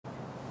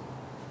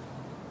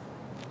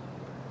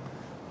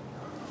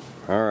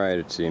Alright,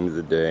 it's the end of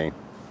the day.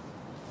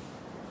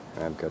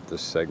 I've got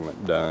this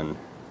segment done.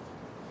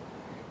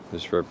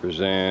 This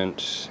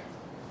represents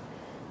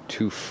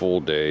 2 full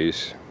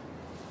days.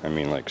 I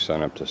mean, like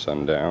sun up to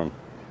sundown,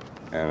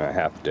 and a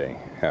half day.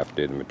 Half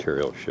day the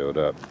material showed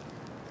up.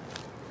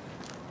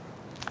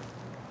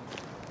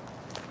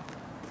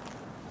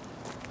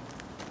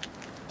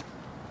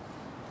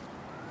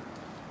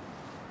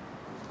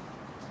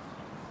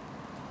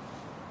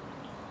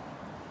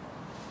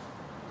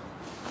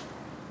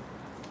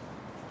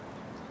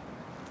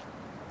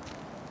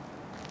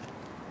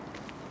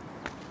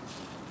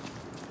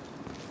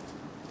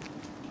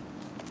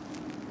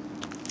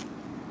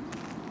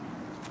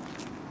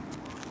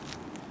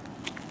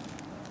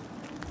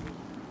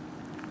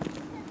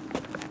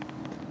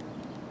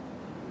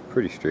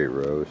 Pretty straight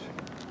rows.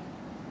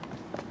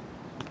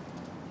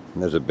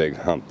 And there's a big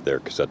hump there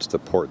because that's the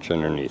porch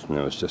underneath, and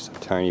there was just a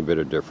tiny bit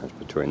of difference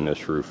between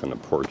this roof and the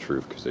porch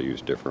roof because they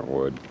used different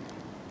wood.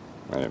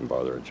 I didn't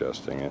bother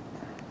adjusting it.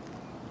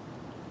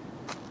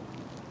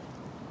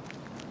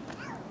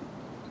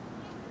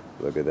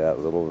 Look at that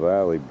little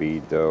valley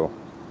bead though.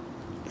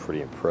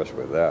 Pretty impressed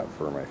with that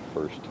for my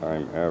first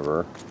time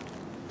ever.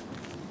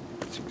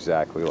 It's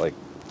exactly like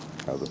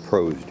how the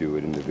pros do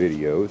it in the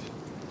videos.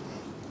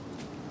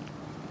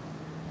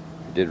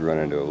 I did run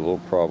into a little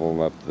problem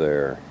up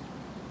there.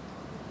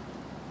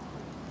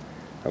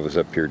 I was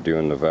up here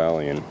doing the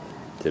valley and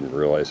didn't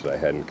realize that I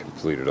hadn't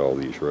completed all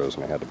these rows,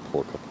 and I had to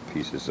pull a couple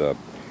pieces up.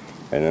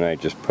 And then I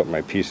just put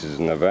my pieces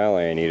in the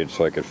valley I needed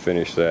so I could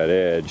finish that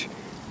edge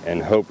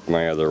and hoped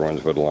my other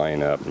ones would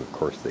line up, and of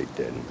course they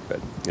didn't, but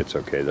it's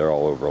okay. They're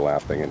all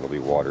overlapping and it'll be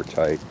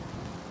watertight.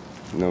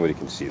 Nobody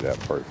can see that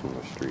part from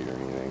the street or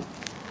anything.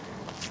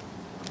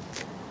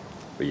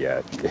 But yeah,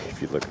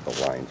 if you look at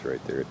the lines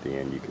right there at the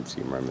end, you can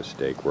see my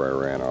mistake where I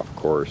ran off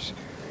course.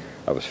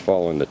 I was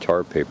following the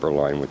tar paper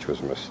line, which was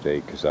a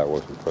mistake because that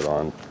wasn't put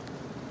on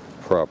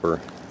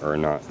proper, or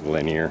not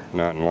linear,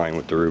 not in line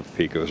with the roof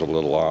peak. It was a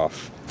little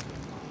off.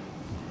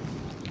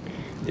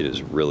 It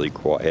is really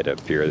quiet up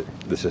here.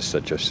 This is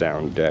such a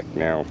sound deck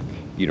now.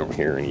 You don't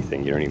hear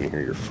anything. You don't even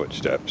hear your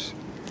footsteps.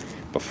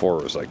 Before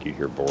it was like you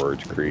hear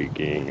boards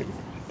creaking and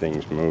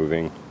things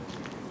moving.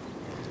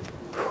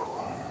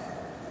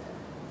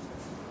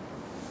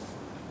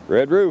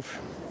 Red roof,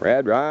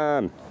 red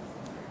rhyme.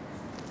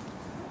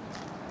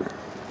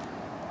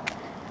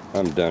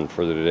 I'm done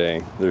for the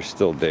day. There's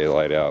still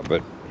daylight out,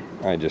 but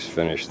I just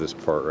finished this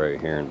part right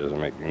here and it doesn't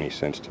make any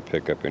sense to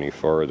pick up any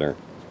farther.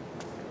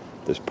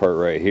 This part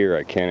right here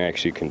I can't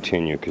actually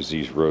continue because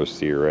these rows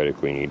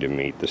theoretically need to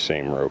meet the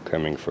same row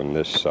coming from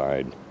this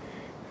side.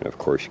 And of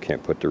course you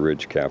can't put the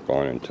ridge cap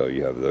on until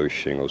you have those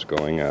shingles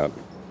going up.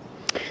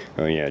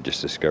 Oh yeah, I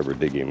just discovered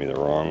they gave me the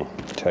wrong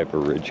type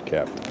of ridge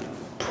cap.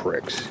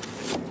 Pricks.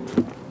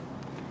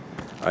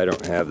 I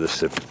don't have the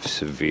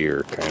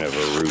severe kind of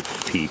a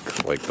roof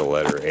peak like the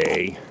letter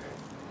A,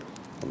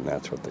 and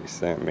that's what they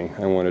sent me.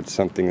 I wanted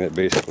something that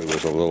basically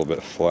was a little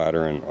bit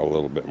flatter and a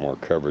little bit more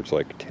coverage,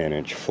 like a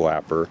 10-inch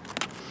flapper.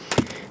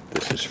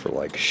 This is for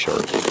like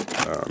sharp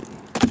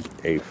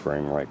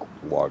A-frame, like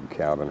log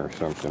cabin or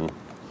something.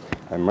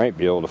 I might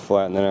be able to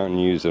flatten it out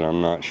and use it,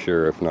 I'm not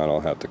sure. If not, I'll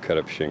have to cut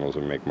up shingles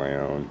and make my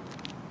own.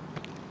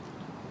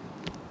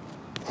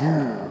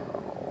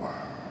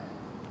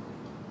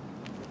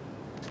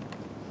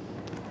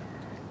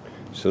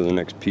 So the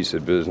next piece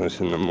of business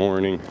in the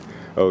morning.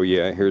 Oh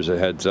yeah, here's a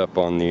heads up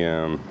on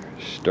the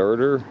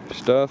starter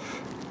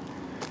stuff.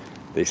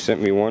 They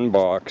sent me one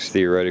box.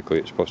 Theoretically,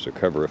 it's supposed to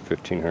cover a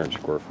 1,500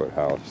 square foot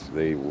house.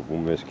 They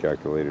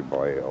miscalculated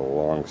by a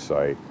long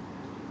sight.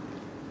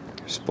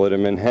 Split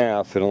them in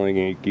half. It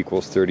only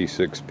equals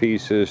 36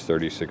 pieces,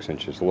 36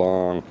 inches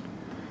long.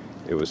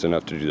 It was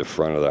enough to do the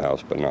front of the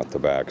house, but not the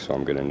back, so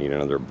I'm going to need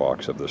another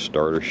box of the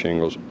starter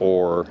shingles,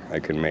 or I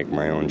can make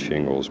my own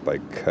shingles by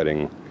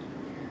cutting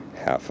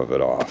half of it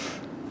off.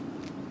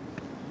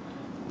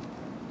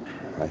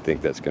 I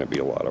think that's going to be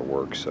a lot of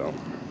work, so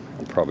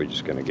I'm probably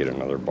just going to get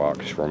another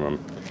box from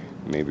them.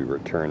 Maybe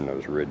return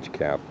those ridge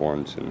cap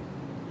ones and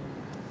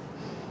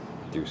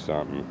do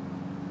something.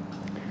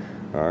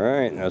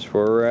 Alright, that's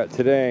where we're at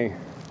today.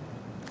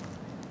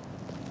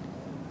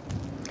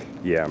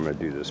 Yeah, I'm going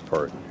to do this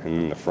part, and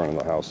then the front of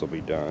the house will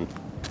be done.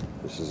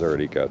 This has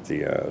already got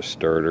the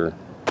starter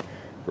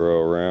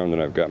row around,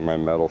 and I've got my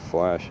metal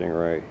flashing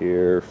right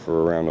here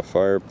for around the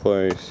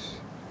fireplace.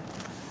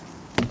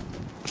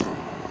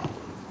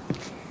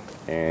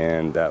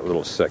 And that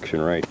little section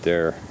right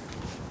there,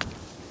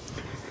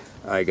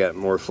 I got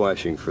more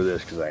flashing for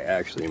this because I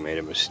actually made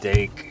a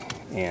mistake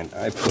and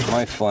I put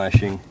my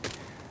flashing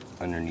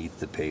underneath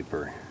the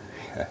paper.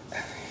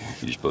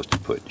 You're supposed to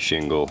put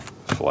shingle,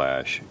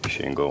 flash,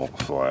 shingle,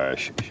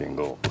 flash,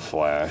 shingle,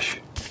 flash,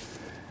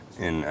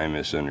 and I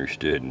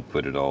misunderstood and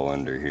put it all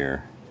under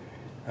here.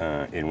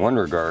 In one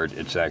regard,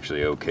 it's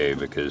actually okay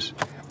because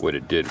what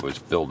it did was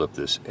build up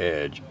this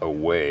edge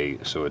away,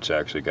 so it's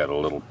actually got a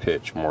little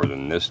pitch more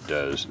than this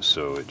does,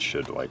 so it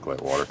should like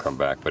let water come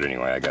back. But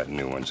anyway, I got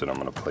new ones and I'm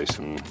going to place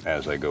them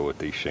as I go with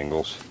these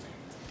shingles.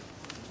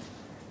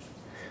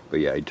 But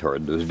yeah, I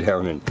tarred those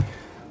down and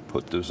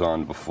put those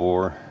on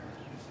before.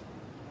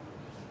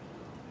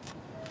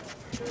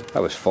 I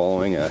was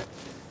following a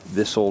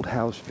This Old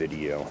House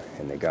video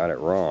and they got it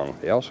wrong.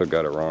 They also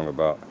got it wrong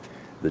about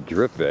the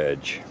drip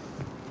edge.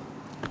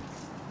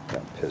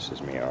 That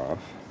pisses me off.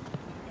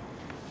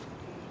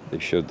 They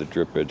showed the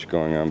drip edge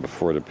going on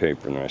before the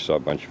paper, and then I saw a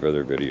bunch of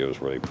other videos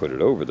where they put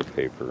it over the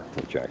paper,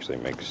 which actually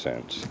makes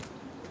sense.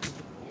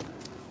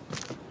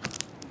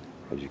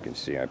 As you can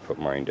see, I put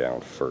mine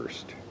down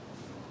first.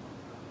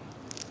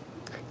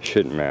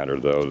 Shouldn't matter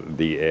though,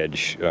 the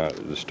edge,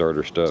 the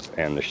starter stuff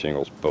and the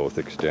shingles both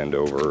extend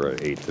over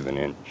 1/8 of an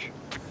inch.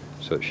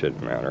 So it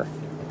shouldn't matter,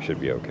 should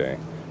be okay.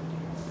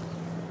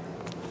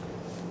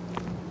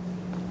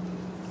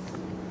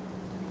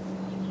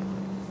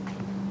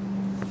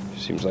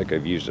 Seems like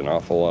I've used an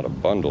awful lot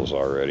of bundles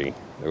already.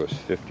 There was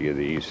 50 of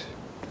these.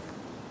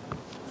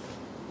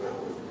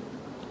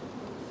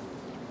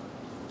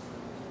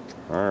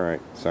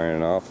 Alright,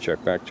 signing off,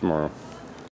 check back tomorrow.